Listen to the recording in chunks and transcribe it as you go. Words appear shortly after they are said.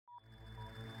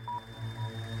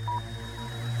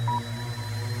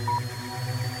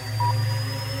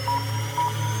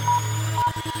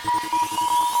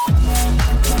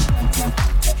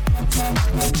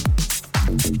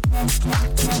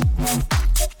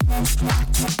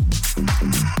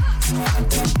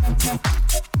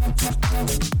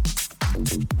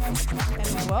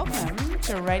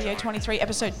Radio 23,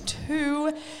 episode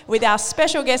 2. With our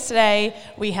special guests today,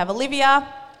 we have Olivia,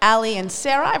 Ali and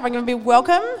Sarah. Everyone going to be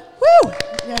welcome. Woo!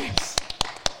 Yes.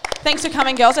 Thanks for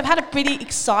coming, girls. I've had a pretty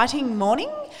exciting morning.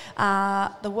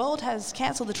 The world has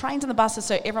cancelled the trains and the buses,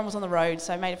 so everyone was on the road,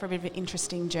 so it made it for a bit of an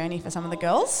interesting journey for some of the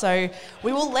girls. So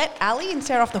we will let Ali and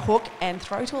Sarah off the hook and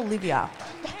throw to Olivia.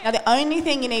 Now, the only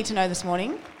thing you need to know this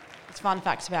morning is fun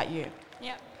facts about you.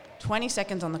 Yep. 20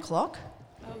 seconds on the clock.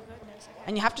 Oh, goodness. Okay.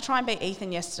 And you have to try and beat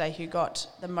Ethan yesterday, who got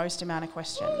the most amount of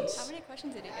questions. How many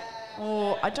questions did he get?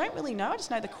 Oh, I don't really know. I just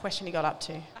know the question he got up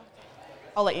to. Okay.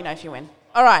 I'll let you know if you win.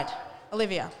 All right,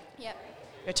 Olivia. Yep.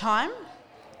 Your time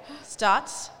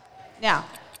starts now.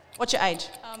 What's your age?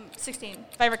 16.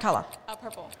 Favourite colour?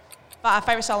 Purple.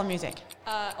 Favourite style of music?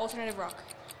 Alternative rock.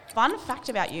 Fun fact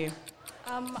about you.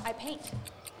 I paint.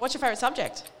 What's your favourite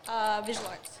subject? Visual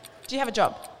arts. Do you have a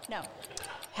job? No.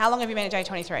 How long have you been at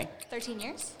J23? 13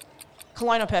 years.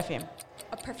 Cologne or perfume?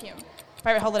 A perfume.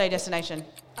 Favourite holiday destination?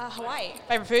 Hawaii.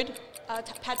 Favourite food?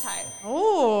 Pad Thai.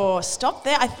 Oh, stop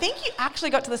there. I think you actually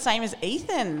got to the same as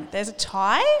Ethan. There's a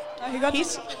tie.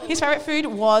 His favourite food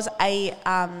was a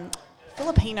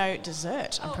Filipino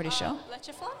dessert, I'm pretty sure.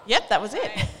 Leche flan? Yep, that was it.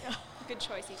 Right. Good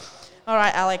choice, Ethan. All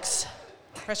right, Alex.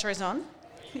 Pressure is on.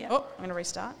 Yeah. Oh, I'm going to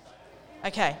restart.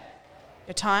 Okay.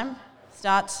 Your time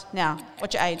starts now.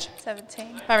 What's your age?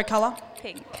 17. Favourite colour?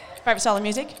 Pink. Favourite style of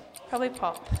music? Probably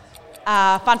pop.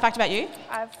 Fun fact about you?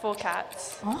 I have 4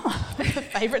 cats. Oh,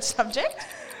 favourite subject?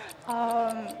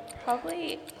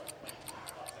 Probably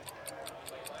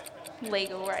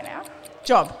legal right now.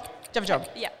 Job. Do you have a job?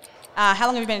 Yeah. How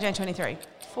long have you been at J23?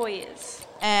 4 years.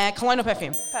 Cologne or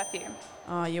perfume? Perfume.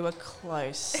 Oh, you were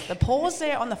close. The pause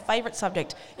there on the favourite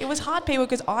subject. It was hard, people,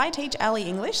 because I teach Ali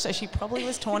English, so she probably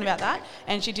was torn about that.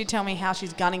 And she did tell me how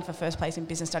she's gunning for first place in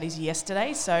business studies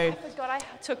yesterday. So I forgot I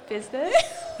took business.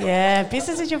 yeah,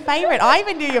 business is your favourite. I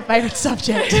even knew your favourite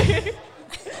subject.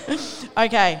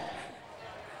 Okay.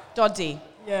 Doddsy,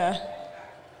 Yeah.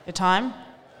 your time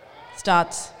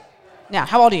starts now.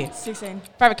 How old are you? 16.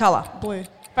 Favourite colour? Blue.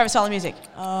 Favourite style of music?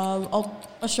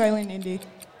 Australian indie.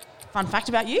 Fun fact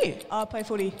about you? Play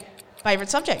footy. Favourite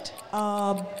subject?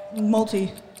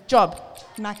 Multi. Job?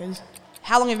 Knackers.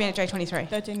 How long have you been at J23?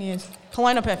 13 years.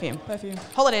 Cologne or perfume? Perfume.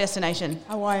 Holiday destination?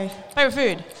 Hawaii. Favourite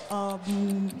food?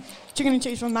 Chicken and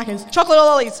cheese from Macca's. Chocolate or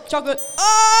lollies? Chocolate.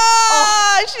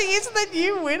 Oh, she is the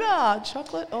new winner.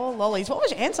 Chocolate or lollies? What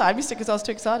was your answer? I missed it because I was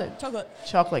too excited. Chocolate.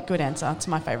 Chocolate, good answer. It's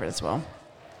my favourite as well.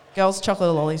 Girls, chocolate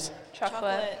or lollies?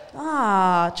 Chocolate.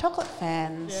 Chocolate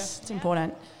fans. Yeah. It's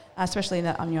important, especially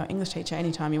that I'm your English teacher.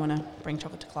 Anytime you want to bring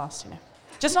chocolate to class, you know.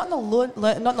 Just not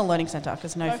in the learning centre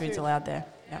because no food's allowed there.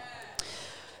 Yep.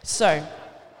 So,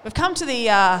 we've come to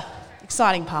the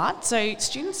exciting part. So,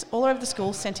 students all over the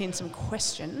school sent in some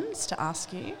questions to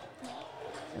ask you.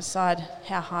 Decide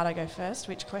how hard I go first.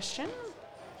 Which question?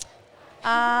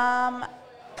 What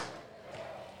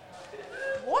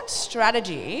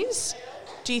strategies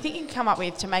do you think you can come up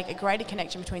with to make a greater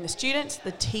connection between the students,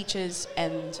 the teachers,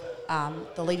 and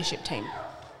the leadership team?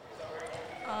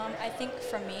 I think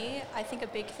for me, I think a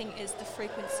big thing is the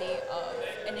frequency of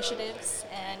initiatives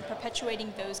and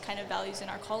perpetuating those kind of values in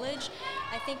our college.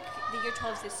 I think the Year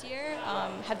 12s this year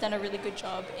have done a really good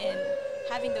job in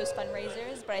having those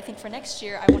fundraisers, but I think for next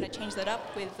year I want to change that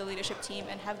up with the leadership team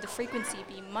and have the frequency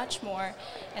be much more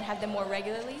and have them more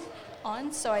regularly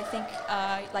on. So I think,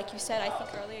 like you said, I think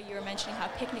earlier you were mentioning how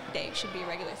picnic day should be a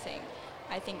regular thing.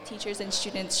 I think teachers and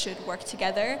students should work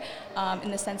together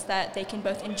in the sense that they can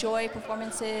both enjoy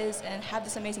performances and have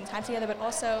this amazing time together, but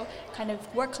also kind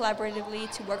of work collaboratively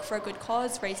to work for a good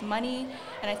cause, raise money.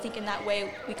 And I think in that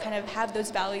way we kind of have those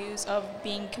values of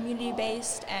being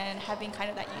community-based and having kind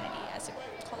of that unity as a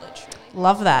college, really.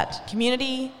 Love that.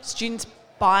 Community, students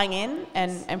buying in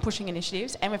and pushing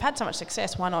initiatives. And we've had so much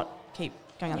success, why not keep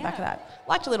going on the back of that?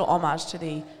 Liked a little homage to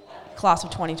the class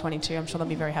of 2022. I'm sure they'll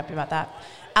be very happy about that.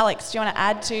 Alex, do you want to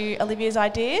add to Olivia's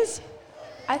ideas?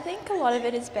 I think a lot of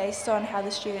it is based on how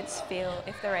the students feel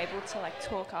if they're able to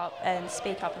talk up and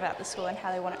speak up about the school and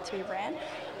how they want it to be ran.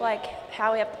 Like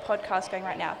how we have the podcast going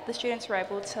right now. The students were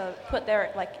able to put their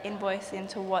invoice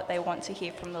into what they want to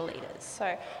hear from the leaders.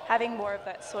 So having more of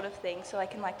that sort of thing so they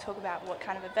can talk about what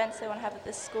kind of events they want to have at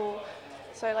this school.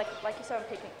 So like you said on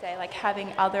picnic day,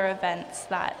 having other events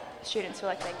that students feel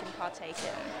like they can partake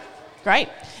in. Great.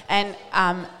 And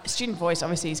student voice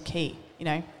obviously is key. You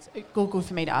know, it's good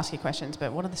for me to ask you questions,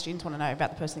 but what do the students want to know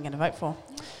about the person they're going to vote for?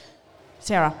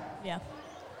 Sarah? Yeah.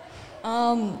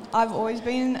 I've always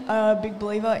been a big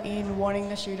believer in wanting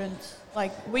the students.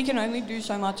 We can only do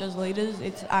so much as leaders.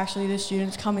 It's actually the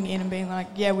students coming in and being like,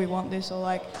 yeah, we want this,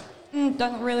 or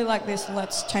don't really like this,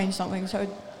 let's change something. So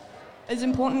as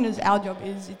important as our job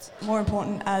is, it's more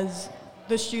important as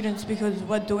the students because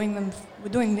we're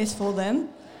doing this for them.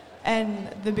 And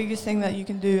the biggest thing that you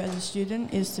can do as a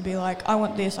student is to be like, I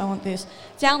want this, I want this.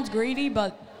 Sounds greedy,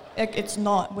 but it's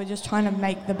not. We're just trying to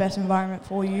make the best environment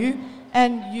for you.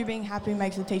 And you being happy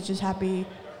makes the teachers happy.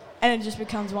 And it just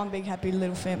becomes one big happy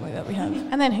little family that we have.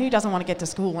 And then who doesn't want to get to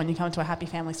school when you come to a happy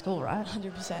family school, right?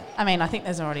 100%. I mean, I think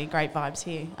there's already great vibes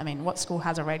here. I mean, what school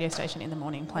has a radio station in the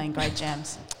morning playing great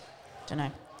jams? Don't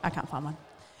know. I can't find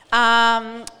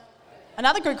one.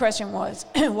 Another good question was,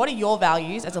 what are your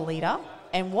values as a leader?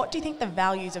 And what do you think the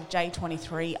values of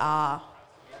J23 are?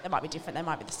 They might be different. They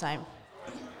might be the same.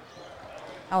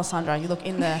 Alessandra, you're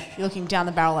looking down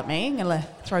the barrel at me. I'm going to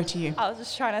throw to you. I was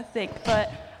just trying to think,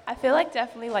 but I feel like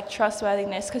definitely like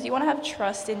trustworthiness, because you want to have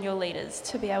trust in your leaders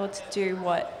to be able to do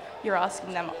what you're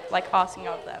asking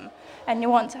of them. And you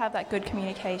want to have that good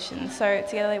communication. So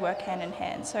together they work hand in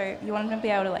hand. So you want them to be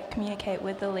able to like communicate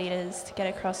with the leaders to get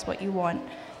across what you want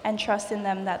and trust in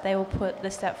them that they will put the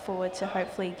step forward to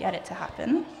hopefully get it to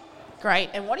happen.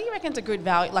 Great. And what do you reckon is a good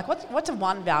value? Like what's a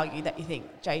one value that you think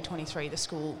J23, the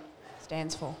school,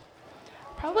 stands for?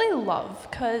 Probably love,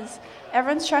 because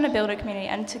everyone's trying to build a community,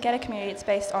 and to get a community, it's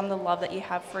based on the love that you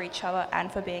have for each other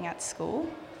and for being at school.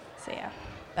 So yeah.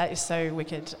 That is so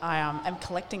wicked. I am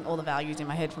collecting all the values in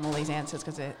my head from all these answers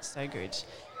because they're so good.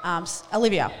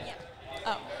 Olivia.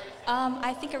 Yeah.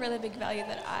 I think a really big value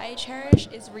that I cherish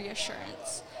is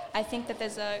reassurance. I think that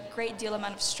there's a great deal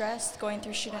amount of stress going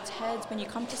through students' heads when you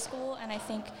come to school, and I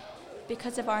think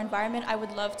because of our environment, I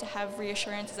would love to have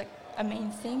reassurance as a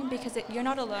main thing, because you're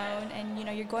not alone, and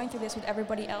you're going through this with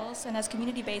everybody else, and as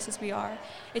community-based as we are,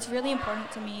 it's really important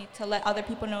to me to let other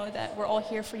people know that we're all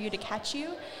here for you to catch you.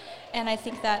 And I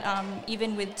think that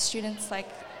even with students, like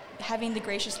having the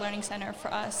Gracious Learning Center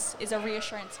for us is a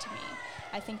reassurance to me.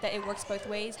 I think that it works both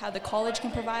ways, how the college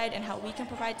can provide and how we can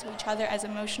provide to each other as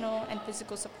emotional and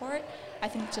physical support. I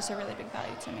think it's just a really big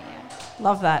value to me, yeah.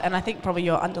 Love that. And I think probably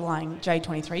your underlying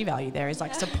J23 value there is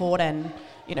like support and,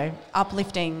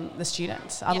 uplifting the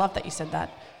students. I love that you said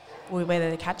that. We're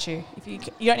there to catch you. You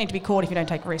don't need to be caught if you don't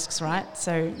take risks, right?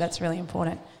 So that's really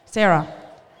important. Sarah?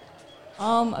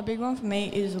 A big one for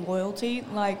me is loyalty.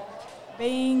 Like,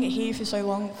 being here for so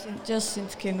long, just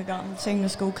since kindergarten, seeing the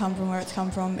school come from where it's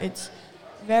come from, it's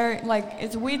very,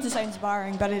 it's weird to say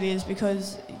inspiring, but it is,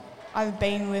 because I've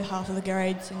been with half of the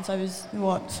grade since I was,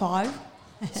 5?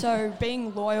 So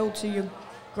being loyal to your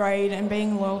grade and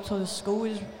being loyal to the school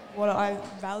is what I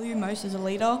value most as a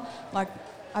leader. Like,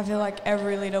 I feel like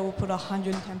every leader will put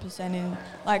 110% in.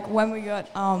 Like, when we got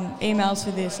emails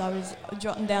for this, I was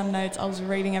jotting down notes, I was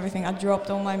reading everything. I dropped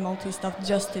all my multi stuff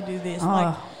just to do this.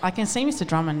 Oh, I can see Mr.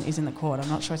 Drummond is in the court. I'm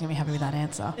not sure he's going to be happy with that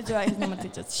answer. It's right, he's not my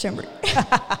teacher, it's Shembri.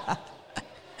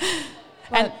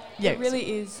 And it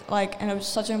really is, and it was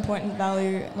such an important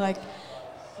value.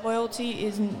 Loyalty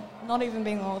is not even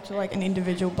being loyal to an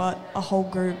individual, but a whole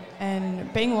group,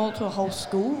 and being loyal to a whole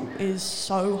school is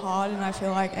so hard. And I feel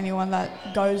like anyone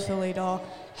that goes for leader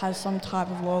has some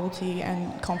type of loyalty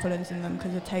and confidence in them,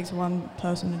 because it takes one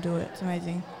person to do it. It's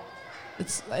amazing.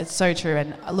 It's so true.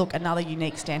 And look, another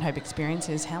unique Stanhope experience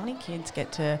is how many kids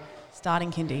get to start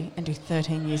in kindy and do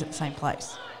 13 years at the same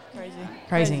place.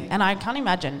 Crazy. And I can't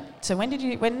imagine. So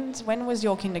when was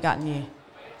your kindergarten year?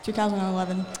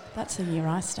 2011. That's the year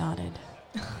I started.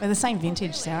 We're the same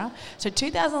vintage, Sarah. So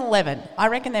 2011, I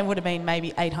reckon there would have been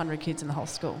maybe 800 kids in the whole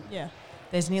school. Yeah.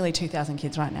 There's nearly 2,000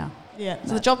 kids right now. Yeah.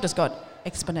 So the job just got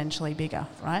exponentially bigger,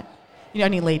 right? You're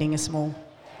only leading a small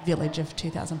village of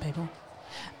 2,000 people.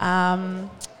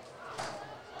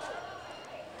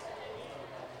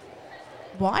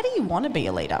 Why do you want to be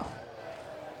a leader?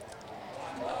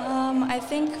 I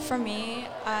think for me,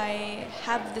 I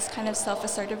have this kind of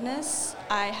self-assertiveness.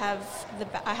 I have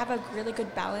a really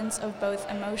good balance of both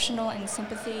emotional and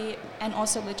sympathy, and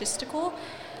also logistical.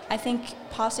 I think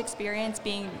past experience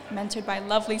being mentored by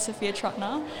lovely Sophia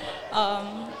Trotner,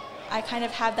 I kind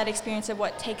of have that experience of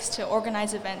what it takes to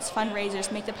organize events,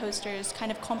 fundraisers, make the posters,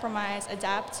 kind of compromise,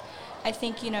 adapt. I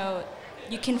think, you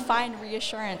can find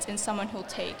reassurance in someone who'll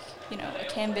take, a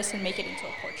canvas and make it into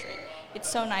a portrait. It's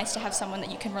so nice to have someone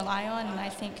that you can rely on, and I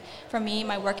think for me,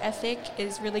 my work ethic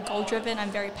is really goal-driven.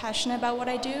 I'm very passionate about what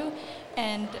I do,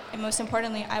 and most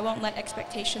importantly, I won't let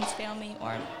expectations fail me or,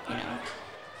 run me down.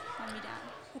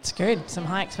 That's good. Some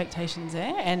high expectations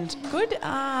there, and good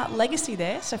legacy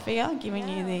there, Sophia, giving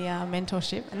you the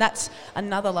mentorship. And that's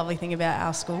another lovely thing about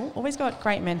our school. Always got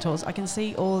great mentors. I can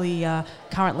see all the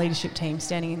current leadership team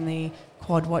standing in the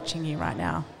quad watching you right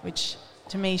now, which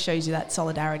to me shows you that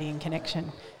solidarity and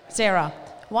connection. Sarah,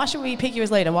 why should we pick you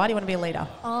as leader? Why do you want to be a leader?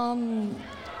 I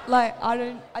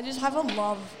just have a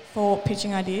love for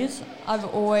pitching ideas. I've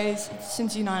always,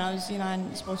 since Year 9, I was Year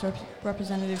 9 sports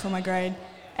representative for my grade,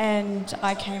 and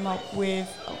I came up with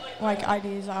like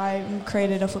ideas. I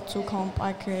created a futsal comp,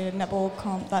 I created a netball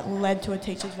comp that led to a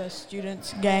teachers versus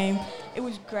students game. It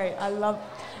was great. I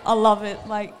love it.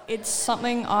 Like, it's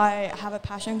something I have a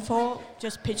passion for,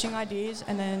 just pitching ideas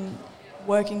and then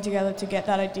working together to get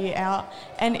that idea out,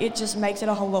 and it just makes it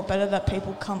a whole lot better that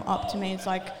people come up to me. It's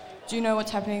like, do you know what's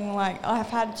happening? Like, I've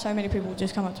had so many people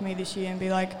just come up to me this year and be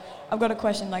like, I've got a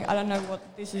question, like, I don't know what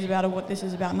this is about or what this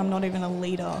is about, and I'm not even a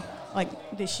leader,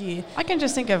 like, this year. I can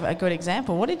just think of a good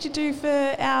example. What did you do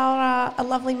for our a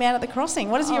lovely man at the crossing?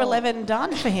 What has Year 11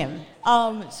 done for him?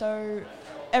 So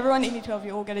everyone in Year 12,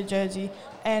 you all get a jersey,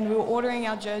 and we were ordering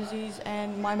our jerseys,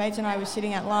 and my mates and I were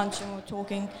sitting at lunch and we were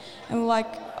talking, and we were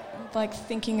like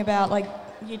thinking about like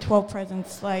Year 12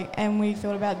 presents, like, and we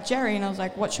thought about Jerry, and I was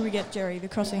like, what should we get Jerry, the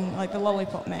crossing, like the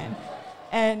lollipop man?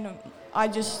 And I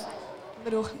just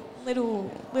little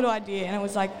idea, and it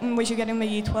was like, we should get him a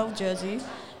Year 12 jersey,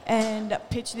 and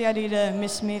pitched the idea to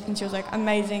Miss Smith, and she was like,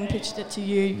 amazing, pitched it to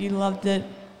you, you loved it,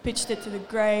 pitched it to the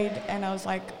grade, and I was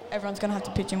like, everyone's gonna have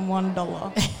to pitch in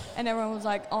 $1. And everyone was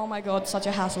like, oh my god, such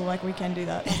a hassle, like, we can do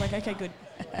that. I was like, okay, good.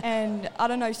 And I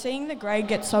don't know, seeing the grade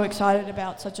get so excited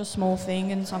about such a small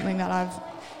thing and something that I've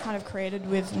kind of created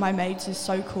with my mates is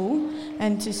so cool,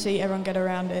 and to see everyone get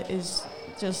around it is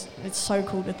just, it's so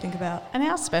cool to think about. And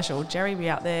how special. Jerry be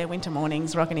out there winter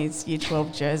mornings rocking his Year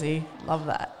 12 jersey. Love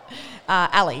that.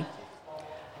 Ali.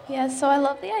 Yeah, so I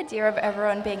love the idea of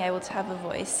everyone being able to have a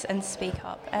voice and speak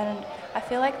up, and I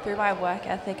feel like through my work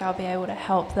ethic I'll be able to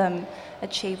help them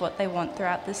achieve what they want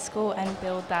throughout the school and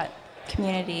build that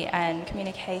community and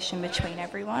communication between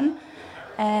everyone.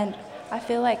 And I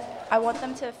feel like I want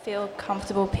them to feel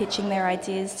comfortable pitching their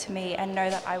ideas to me and know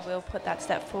that I will put that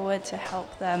step forward to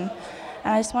help them.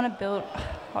 And I just want to build...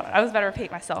 Hold on, I was about to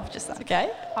repeat myself just then. It's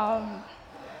okay.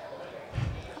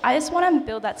 I just want to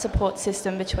build that support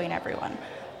system between everyone,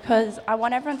 because I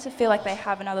want everyone to feel like they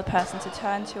have another person to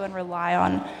turn to and rely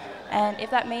on. And if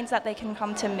that means that they can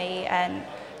come to me and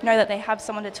know that they have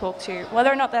someone to talk to,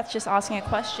 whether or not that's just asking a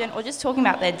question or just talking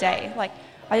about their day, like,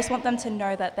 I just want them to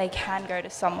know that they can go to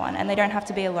someone and they don't have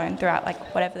to be alone throughout,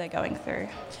 like, whatever they're going through.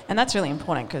 And that's really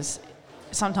important, because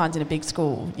sometimes in a big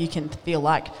school you can feel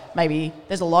like maybe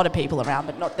there's a lot of people around,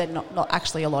 but they're not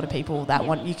actually a lot of people that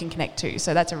you can connect to.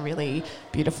 So that's a really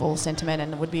beautiful sentiment,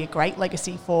 and it would be a great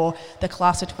legacy for the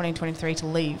class of 2023 to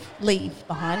leave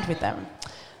behind with them.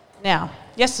 Now,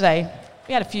 yesterday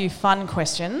we had a few fun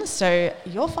questions. So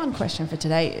your fun question for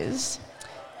today is,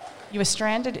 you were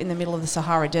stranded in the middle of the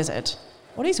Sahara Desert.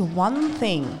 What is one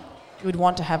thing you would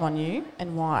want to have on you,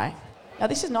 and why? Now,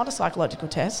 this is not a psychological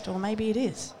test, or maybe it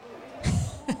is.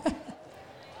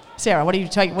 Sarah, what do you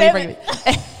take? I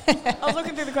was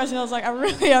looking through the question, I was like, I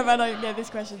really hope I don't get this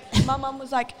question. My mum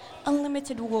was like,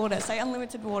 unlimited water, say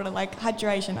unlimited water, like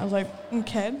hydration. I was like,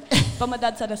 okay. But my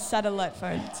dad said a satellite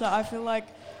phone, so I feel like,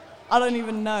 I don't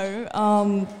even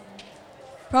know.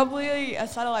 Probably a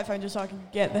satellite phone just so I can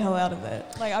get the hell out of there.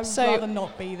 Like, I'd rather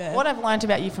not be there. What I've learned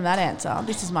about you from that answer,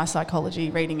 this is my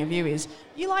psychology reading of you, is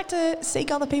you like to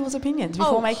seek other people's opinions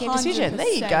before making a decision.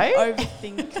 There you go.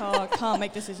 Overthinker, can't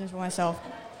make decisions for myself.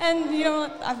 And you know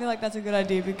what? I feel like that's a good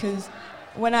idea, because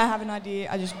when I have an idea,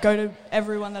 I just go to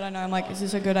everyone that I know. I'm like, is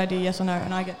this a good idea, yes or no?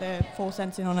 And I get their 4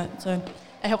 cents in on it. So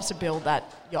it helps to build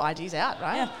your ideas out,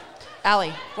 right? Yeah.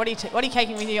 Ali, what are you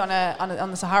taking with you on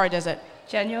the Sahara Desert?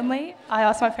 Genuinely, I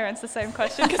asked my parents the same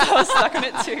question because I was stuck on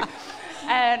it too.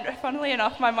 And funnily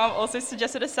enough, my mum also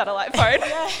suggested a satellite phone.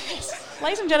 Yes.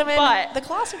 Ladies and gentlemen, the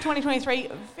class of 2023,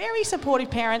 very supportive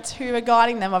parents who are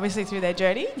guiding them obviously through their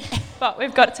journey. But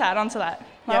we've got to add on to that.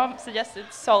 My mum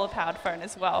suggested solar-powered phone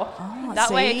as well. That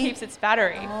way it keeps its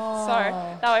battery.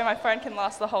 So that way my phone can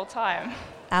last the whole time.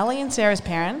 Ali and Sarah's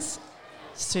parents,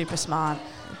 super smart,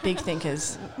 big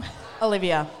thinkers.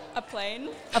 Olivia. A plane.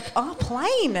 A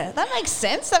plane. That makes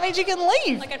sense. That means you can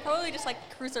leave. Like, I'd probably just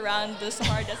cruise around the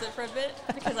Sahara Desert for a bit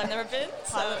because I've never been.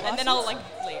 So, and then I'll leave.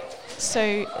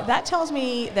 So that tells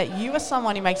me that you are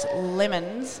someone who makes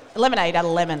lemonade out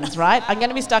of lemons, right? I'm going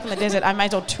to be stuck in the desert. I may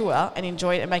as well tour and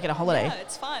enjoy it and make it a holiday. Yeah,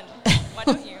 it's fun. Why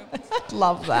don't you?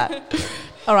 Love that.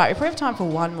 All right, we probably have time for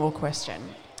one more question.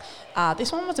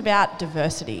 This one was about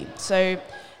diversity. So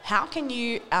how can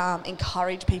you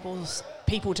encourage people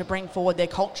to bring forward their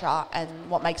culture and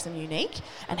what makes them unique,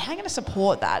 and how are you going to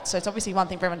support that? So it's obviously one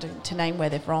thing for everyone to name where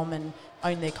they're from and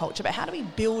own their culture, but how do we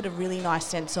build a really nice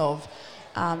sense of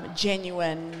a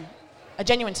genuine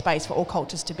space for all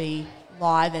cultures to be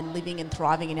live and living and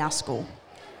thriving in our school?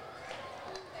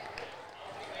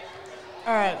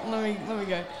 All right, let me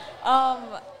go.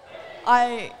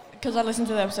 because I listened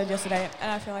to the episode yesterday,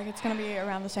 and I feel like it's going to be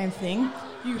around the same thing.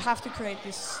 You have to create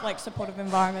this like supportive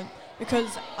environment,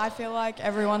 because I feel like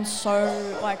everyone's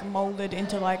so like molded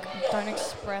into like don't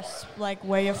express like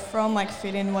where you're from, like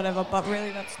fit in, whatever. But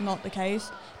really, that's not the case.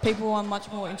 People are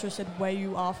much more interested where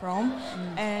you are from,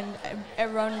 and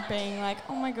everyone being like,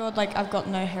 oh my god, like I've got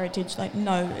no heritage. Like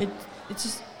no, it's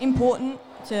just important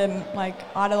to like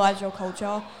idolize your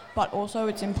culture, but also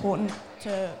it's important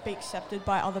to be accepted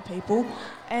by other people.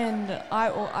 And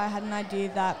I had an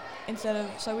idea that instead of,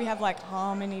 so we have like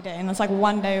Harmony Day, and it's like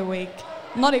one day a week,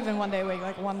 not even one day a week,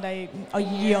 like one day a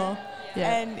year.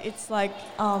 Yeah. And it's like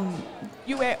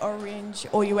you wear orange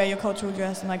or you wear your cultural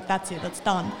dress, and like that's it, that's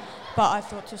done. But I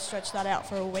thought to stretch that out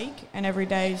for a week, and every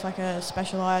day is like a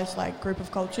specialised like group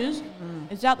of cultures.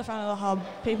 It's out the front of the hub,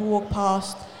 people walk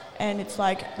past, and it's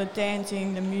like the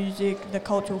dancing, the music, the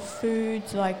cultural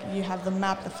foods, like you have the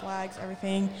map, the flags,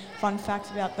 everything, fun facts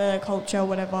about the culture,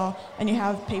 whatever, and you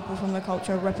have people from the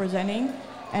culture representing.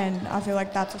 And I feel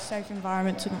like that's a safe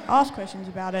environment to ask questions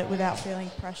about it without feeling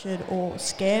pressured or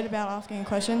scared about asking a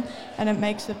question. And it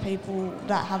makes the people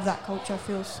that have that culture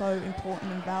feel so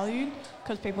important and valued,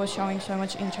 because people are showing so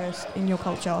much interest in your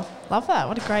culture. Love that.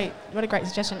 What a great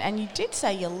suggestion. And you did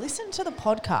say you listened to the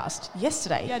podcast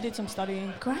yesterday. Yeah, I did some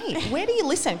studying. Great. Where do you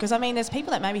listen? Because I mean, there's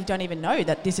people that maybe don't even know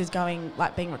that this is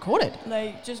being recorded.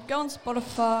 Like, just go on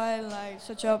Spotify, like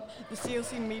search up the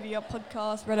CLC Media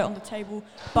podcast, read it on the table.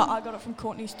 But I got it from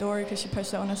Courtney's story because she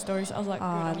posted it on her story. So I was like, oh,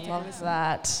 I love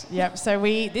that. Yep. So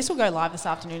this will go live this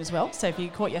afternoon as well. So if you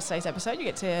caught yesterday's episode, you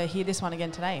get to hear this one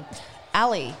again today.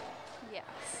 Ali.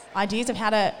 Ideas of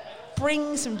how to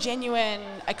bring some genuine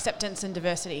acceptance and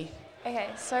diversity. Okay,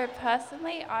 so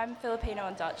personally, I'm Filipino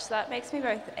and Dutch, so that makes me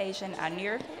both Asian and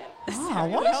European. Oh,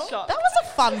 that was a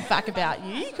fun fact about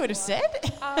you. You could have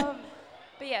said.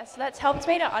 But yeah, so that's helped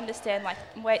me to understand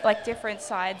like different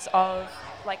sides of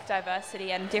like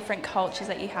diversity and different cultures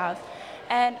that you have.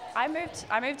 And I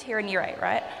moved here in year 8,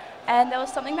 right? And there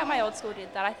was something that my old school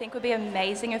did that I think would be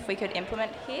amazing if we could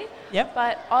implement here. Yep.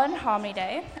 But on Harmony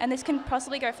Day, and this can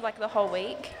possibly go for like the whole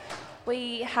week,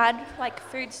 we had like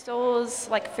food stalls,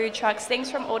 like food trucks,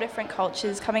 things from all different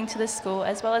cultures coming to the school,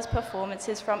 as well as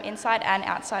performances from inside and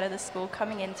outside of the school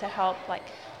coming in to help like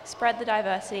spread the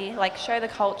diversity, like show the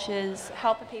cultures,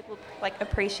 help the people like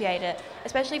appreciate it,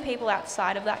 especially people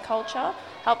outside of that culture,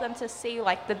 help them to see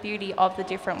like the beauty of the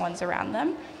different ones around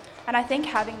them. And I think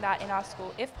having that in our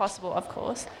school, if possible, of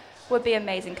course, would be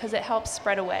amazing, because it helps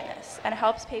spread awareness and it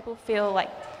helps people feel like,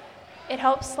 it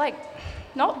helps like,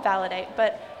 not validate,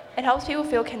 but it helps people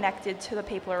feel connected to the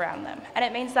people around them. And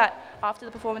it means that after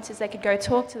the performances, they could go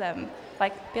talk to them,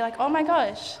 like be like, oh my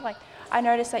gosh, like I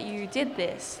noticed that you did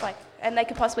this, like, and they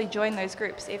could possibly join those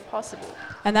groups if possible.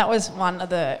 And that was one of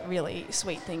the really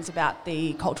sweet things about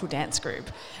the cultural dance group.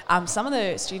 Some of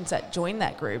the students that joined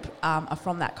that group are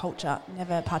from that culture,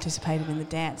 never participated in the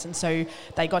dance, and so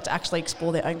they got to actually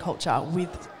explore their own culture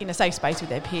in a safe space with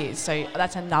their peers. So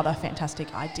that's another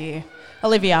fantastic idea.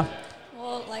 Olivia.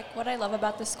 Well, like what I love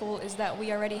about the school is that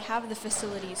we already have the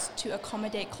facilities to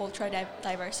accommodate cultural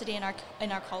diversity in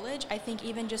our college. I think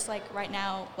even just like right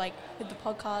now, like with the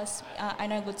podcast, I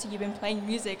know Lutzi, you've been playing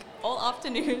music all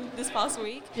afternoon this past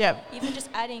week. Yeah. Even just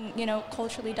adding,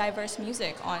 culturally diverse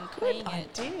music on, playing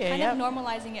it, kind of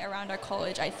normalizing it around our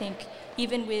college. I think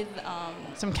even with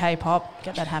some K-pop,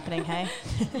 get that happening, hey?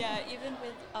 Yeah, even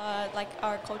with like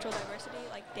our cultural diversity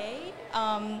day,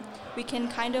 we can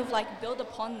kind of like build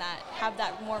upon that, have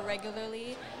that more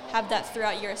regularly, have that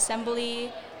throughout your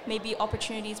assembly, maybe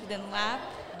opportunities within lab,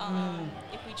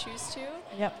 if we choose to.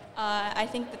 Yep. I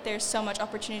think that there's so much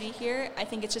opportunity here. I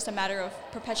think it's just a matter of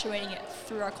perpetuating it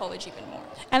through our college even more.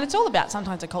 And it's all about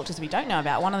sometimes the cultures we don't know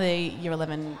about. One of the Year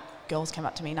 11 girls came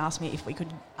up to me and asked me if we could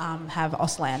have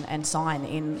Auslan and sign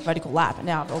in Vertical Lab, and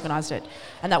now I've organised it,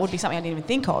 and that would be something I didn't even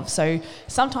think of. So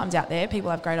sometimes out there people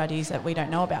have great ideas that we don't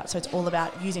know about, so it's all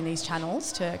about using these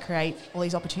channels to create all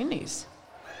these opportunities.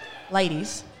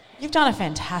 Ladies, you've done a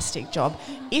fantastic job.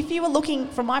 If you were looking,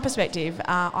 from my perspective,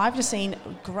 I've just seen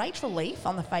great relief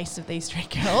on the face of these three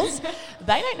girls.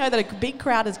 They don't know that a big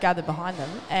crowd has gathered behind them,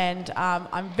 and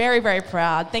I'm very, very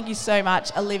proud. Thank you so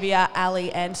much, Olivia,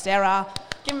 Ali and Sarah.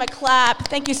 Give them a clap.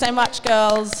 Thank you so much,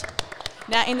 girls.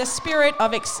 Now, in the spirit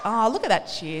of... look at that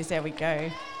cheers. There we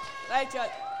go. Thanks, guys.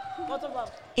 Lots of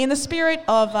love. In the spirit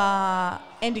of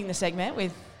ending the segment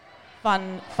with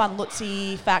fun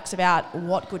Lutzi facts about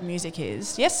what good music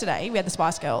is, yesterday we had the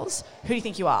Spice Girls. Who do you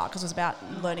think you are? Because it was about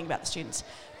learning about the students.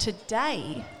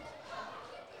 Today,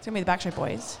 it's going to be the Backstreet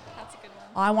Boys. That's a good one.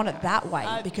 I want it that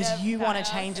way because you want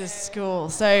to change the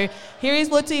school. So here is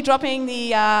Lutzi dropping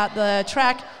the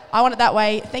track I want it that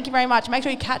way. Thank you very much. Make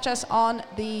sure you catch us on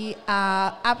the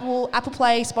Apple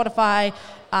Play, Spotify,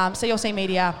 CLC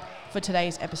Media for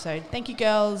today's episode. Thank you,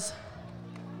 girls.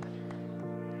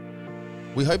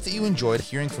 We hope that you enjoyed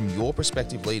hearing from your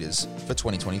prospective leaders for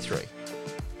 2023.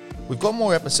 We've got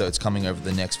more episodes coming over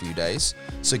the next few days,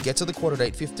 so get to the quad at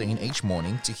 8:15 each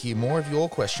morning to hear more of your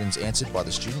questions answered by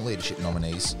the student leadership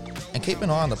nominees, and keep an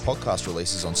eye on the podcast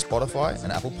releases on Spotify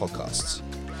and Apple Podcasts.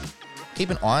 Keep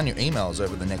an eye on your emails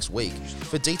over the next week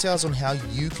for details on how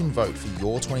you can vote for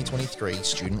your 2023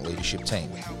 student leadership team.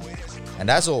 And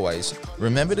as always,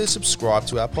 remember to subscribe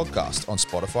to our podcast on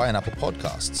Spotify and Apple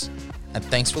Podcasts. And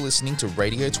thanks for listening to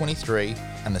Radio 23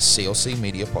 and the CLC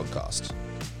Media Podcast.